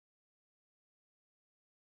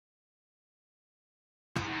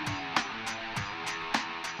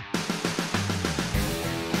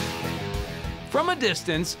From a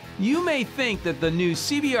distance, you may think that the new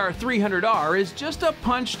CBR 300R is just a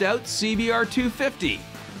punched-out CBR 250.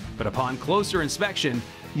 But upon closer inspection,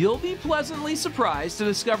 you'll be pleasantly surprised to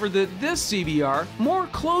discover that this CBR more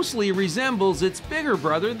closely resembles its bigger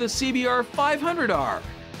brother, the CBR 300R.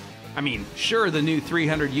 I mean, sure, the new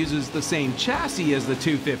 300 uses the same chassis as the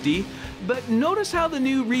 250, but notice how the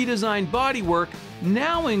new redesigned bodywork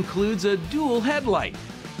now includes a dual headlight,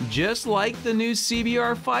 just like the new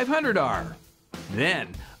CBR 300R. Then,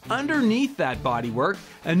 underneath that bodywork,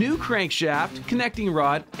 a new crankshaft, connecting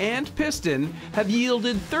rod, and piston have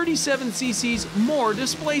yielded 37 cc's more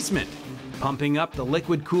displacement, pumping up the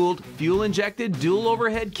liquid-cooled, fuel-injected dual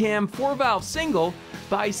overhead cam 4-valve single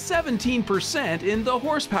by 17% in the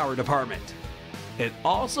horsepower department. It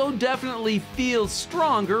also definitely feels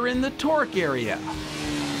stronger in the torque area.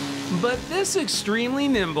 But this extremely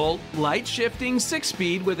nimble, light-shifting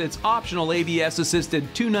 6-speed with its optional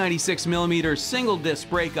ABS-assisted 296mm single-disc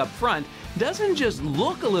brake up front doesn't just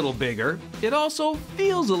look a little bigger, it also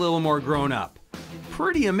feels a little more grown up.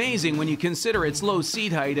 Pretty amazing when you consider its low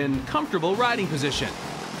seat height and comfortable riding position.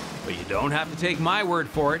 But you don't have to take my word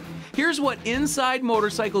for it. Here's what Inside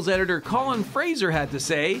Motorcycles editor Colin Fraser had to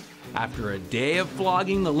say after a day of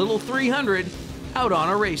flogging the little 300 out on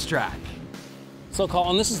a racetrack. So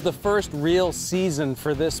Colin, this is the first real season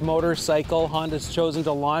for this motorcycle. Honda's chosen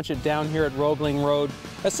to launch it down here at Roebling Road.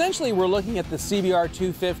 Essentially, we're looking at the CBR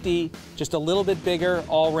 250, just a little bit bigger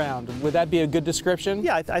all round. Would that be a good description?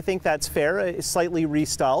 Yeah, I think that's fair. It's slightly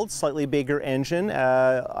restyled, slightly bigger engine,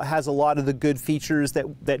 has a lot of the good features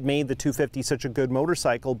that made the 250 such a good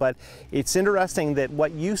motorcycle, but it's interesting that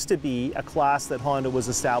what used to be a class that Honda was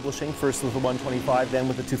establishing, first with the 125, then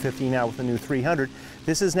with the 250, now with the new 300,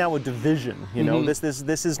 this is now a division, you know?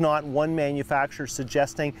 This is not one manufacturer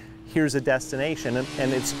suggesting here's a destination,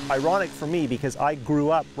 and it's ironic for me because I grew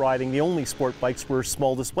up riding, the only sport bikes were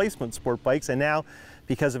small displacement sport bikes, and now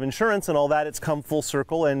because of insurance and all that, it's come full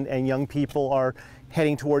circle, and young people are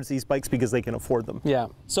heading towards these bikes because they can afford them. Yeah,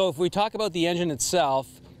 so if we talk about the engine itself,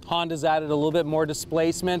 Honda's added a little bit more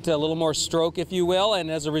displacement, a little more stroke if you will, and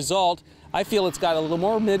as a result, I feel it's got a little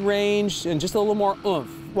more mid-range and just a little more oomph.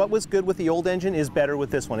 What was good with the old engine is better with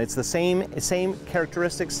this one. It's the same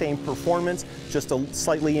characteristics, same performance, just a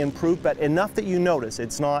slightly improved, but enough that you notice.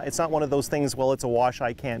 It's not one of those things, well, it's a wash,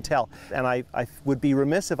 I can't tell. And I would be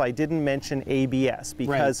remiss if I didn't mention ABS,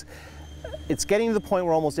 because it's getting to the point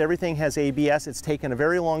where almost everything has ABS. It's taken a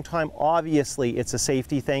very long time. Obviously, it's a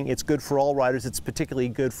safety thing. It's good for all riders. It's particularly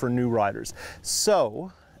good for new riders.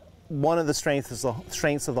 So, one of the strengths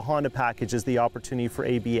of the Honda package is the opportunity for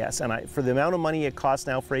ABS, and for the amount of money it costs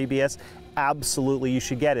now for ABS, absolutely you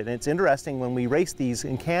should get it. And it's interesting, when we raced these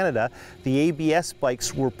in Canada, the ABS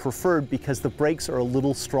bikes were preferred because the brakes are a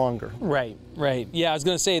little stronger. Right. Yeah, I was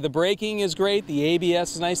going to say the braking is great, the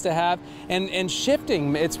ABS is nice to have, and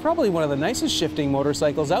shifting, it's probably one of the nicest shifting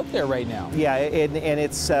motorcycles out there right now. Yeah, and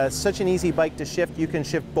it's such an easy bike to shift. You can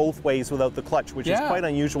shift both ways without the clutch, which is quite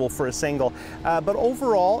unusual for a single. But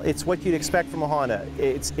overall, it's what you'd expect from a Honda.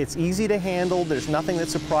 It's easy to handle, there's nothing that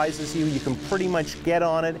surprises you. You can pretty much get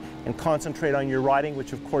on it and concentrate on your riding,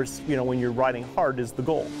 which of course, you know, when you're riding hard is the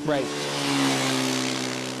goal. Right.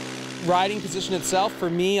 Riding position itself, for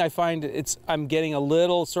me, I find I'm getting a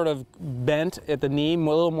little sort of bent at the knee, a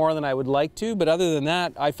little more than I would like to, but other than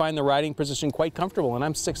that, I find the riding position quite comfortable, and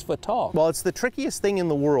I'm 6 foot tall. Well, it's the trickiest thing in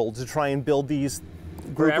the world to try and build these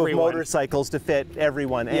group of motorcycles to fit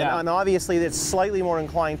everyone. And obviously it's slightly more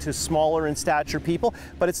inclined to smaller in stature people,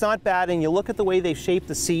 but it's not bad. And you look at the way they've shaped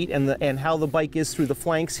the seat and how the bike is through the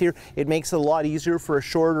flanks here, it makes it a lot easier for a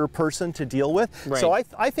shorter person to deal with. Right. So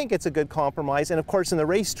I think it's a good compromise. And of course in the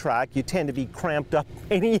racetrack you tend to be cramped up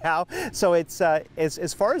anyhow. So it's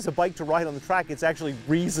as far as a bike to ride on the track, it's actually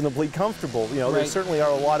reasonably comfortable. You know, there certainly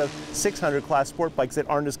are a lot of 600 class sport bikes that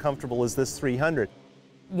aren't as comfortable as this 300.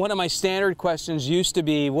 One of my standard questions used to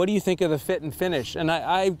be, what do you think of the fit and finish? And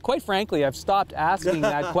I quite frankly, I've stopped asking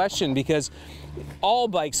that question because all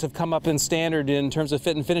bikes have come up in standard in terms of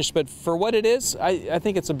fit and finish, but for what it is, I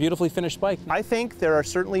think it's a beautifully finished bike. I think there are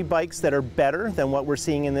certainly bikes that are better than what we're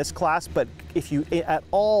seeing in this class, but if you at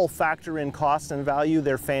all factor in cost and value,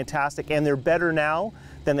 they're fantastic, and they're better now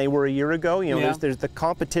than they were a year ago. You know, the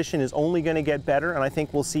competition is only going to get better, and I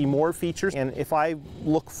think we'll see more features. And if I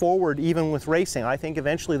look forward, even with racing, I think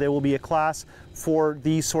eventually there will be a class for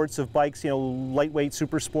these sorts of bikes, you know, lightweight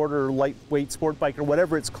super sport or lightweight sport bike or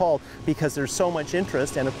whatever it's called, because there's so much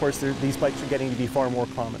interest, and of course these bikes are getting to be far more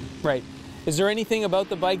common. Right. Is there anything about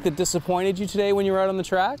the bike that disappointed you today when you were out on the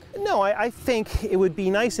track? No, I think it would be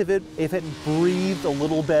nice if it breathed a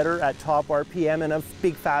little better at top RPM, and a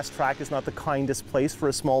big fast track is not the kindest place for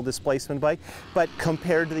a small displacement bike, but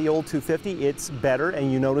compared to the old 250, it's better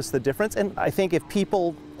and you notice the difference. And I think if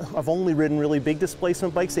people have only ridden really big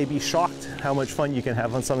displacement bikes, they'd be shocked how much fun you can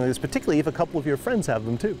have on something like this, particularly if a couple of your friends have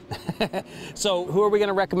them too. So who are we going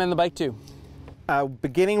to recommend the bike to?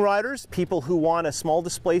 Beginning riders, people who want a small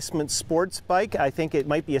displacement sports bike. I think it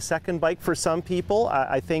might be a second bike for some people.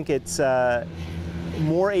 I think it's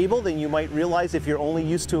more able than you might realize if you're only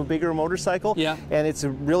used to a bigger motorcycle. Yeah. And it's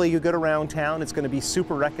really good around town. It's going to be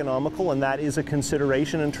super economical, and that is a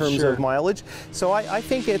consideration in terms Sure. of mileage. So I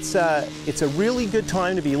think it's a really good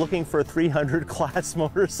time to be looking for a 300 class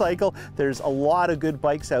motorcycle. There's a lot of good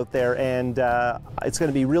bikes out there, and it's going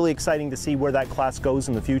to be really exciting to see where that class goes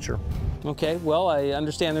in the future. Okay, well, I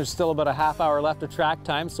understand there's still about a half hour left of track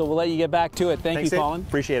time, so we'll let you get back to it. Thank Thanks, you, Dave. Colin.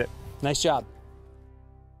 Appreciate it. Nice job.